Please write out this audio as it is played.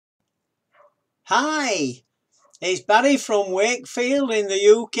Hi, it's Barry from Wakefield in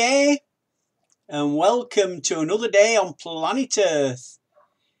the UK, and welcome to another day on planet Earth.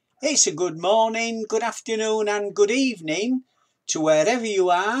 It's a good morning, good afternoon, and good evening to wherever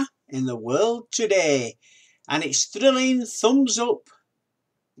you are in the world today. And it's thrilling thumbs up.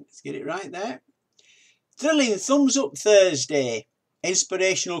 Let's get it right there. Thrilling thumbs up Thursday.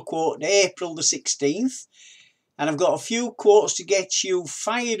 Inspirational quote April the 16th. And I've got a few quotes to get you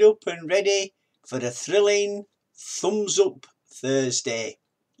fired up and ready for a thrilling thumbs up Thursday.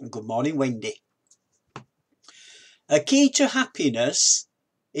 And good morning, Wendy. A key to happiness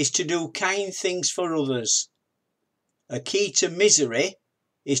is to do kind things for others. A key to misery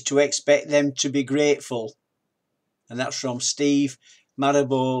is to expect them to be grateful. And that's from Steve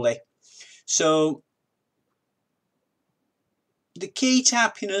Maraboli. So the key to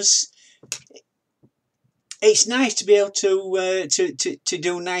happiness, it's nice to be able to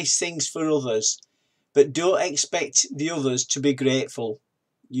do nice things for others, but don't expect the others to be grateful.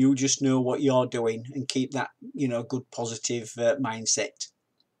 You just know what you're doing and keep that, good positive mindset.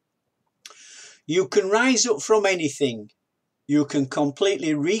 You can rise up from anything. You can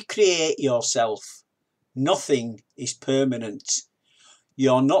completely recreate yourself. Nothing is permanent.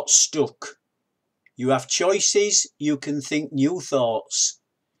 You're not stuck. You have choices. You can think new thoughts.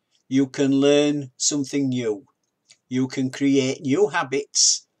 You can learn something new. You can create new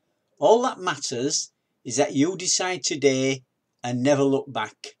habits. All that matters is that you decide today and never look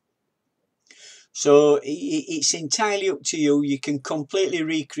back. So it's entirely up to you. You can completely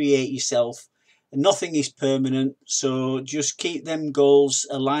recreate yourself. Nothing is permanent. So just keep them goals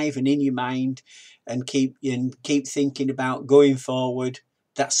alive and in your mind, and keep thinking about going forward.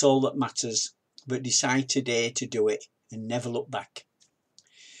 That's all that matters. But decide today to do it and never look back.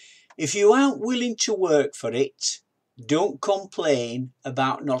 If you aren't willing to work for it, don't complain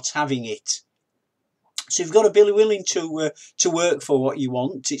about not having it. So you've got to be willing to work for what you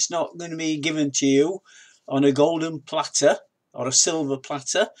want. It's not going to be given to you on a golden platter or a silver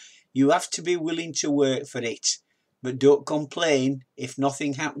platter. You have to be willing to work for it. But don't complain if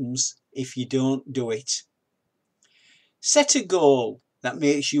nothing happens if you don't do it. Set a goal that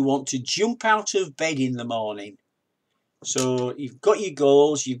makes you want to jump out of bed in the morning. So you've got your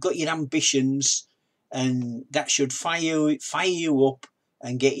goals, you've got your ambitions, and that should fire you up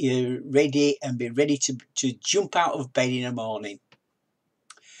and get you ready and be ready to jump out of bed in the morning.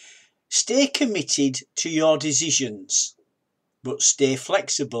 Stay committed to your decisions, but stay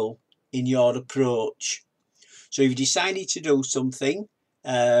flexible in your approach. So if you decided to do something,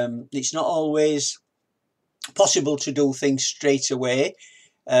 it's not always possible to do things straight away.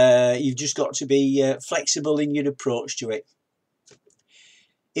 You've just got to be flexible in your approach to it.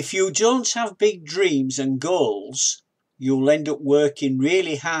 If you don't have big dreams and goals, you'll end up working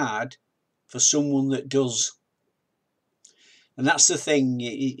really hard for someone that does. And that's the thing.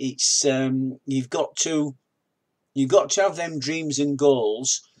 It's you've got to have them dreams and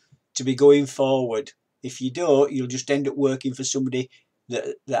goals to be going forward. If you don't, you'll just end up working for somebody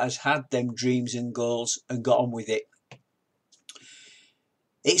that has had them dreams and goals and got on with it.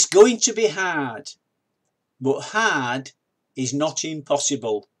 It's going to be hard, but hard is not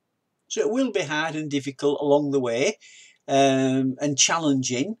impossible. So it will be hard and difficult along the way, and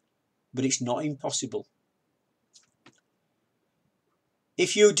challenging, but it's not impossible.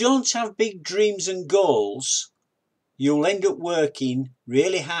 If you don't have big dreams and goals, you'll end up working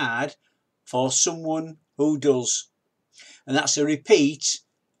really hard for someone who does. And that's a repeat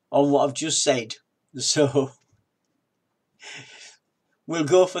on what I've just said. So we'll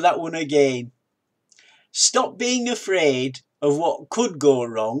go for that one again. Stop being afraid of what could go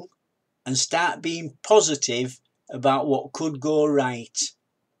wrong and start being positive about what could go right.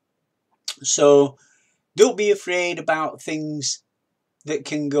 So don't be afraid about things that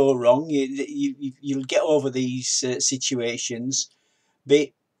can go wrong. You'll get over these situations.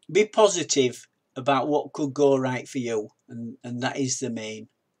 Be positive about what could go right for you, and that is the main.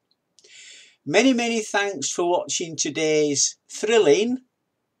 Many thanks for watching today's thrilling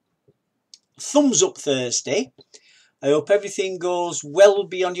Thumbs Up Thursday. I hope everything goes well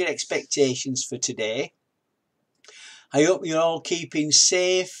beyond your expectations for today. I hope you're all keeping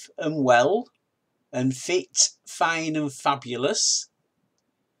safe and well and fit, fine and fabulous.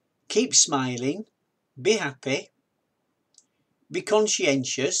 Keep smiling, be happy, be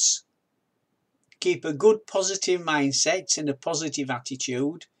conscientious, keep a good positive mindset and a positive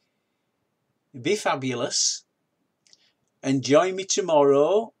attitude, be fabulous, and join me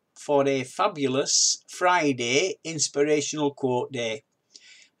tomorrow for a fabulous Friday inspirational quote day.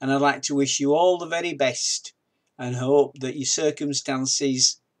 And I'd like to wish you all the very best and hope that your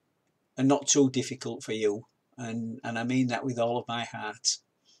circumstances and not too difficult for you. And I mean that with all of my heart.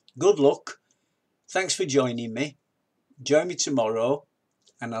 Good luck. Thanks for joining me. Join me tomorrow,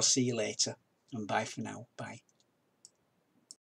 and I'll see you later. And bye for now. Bye.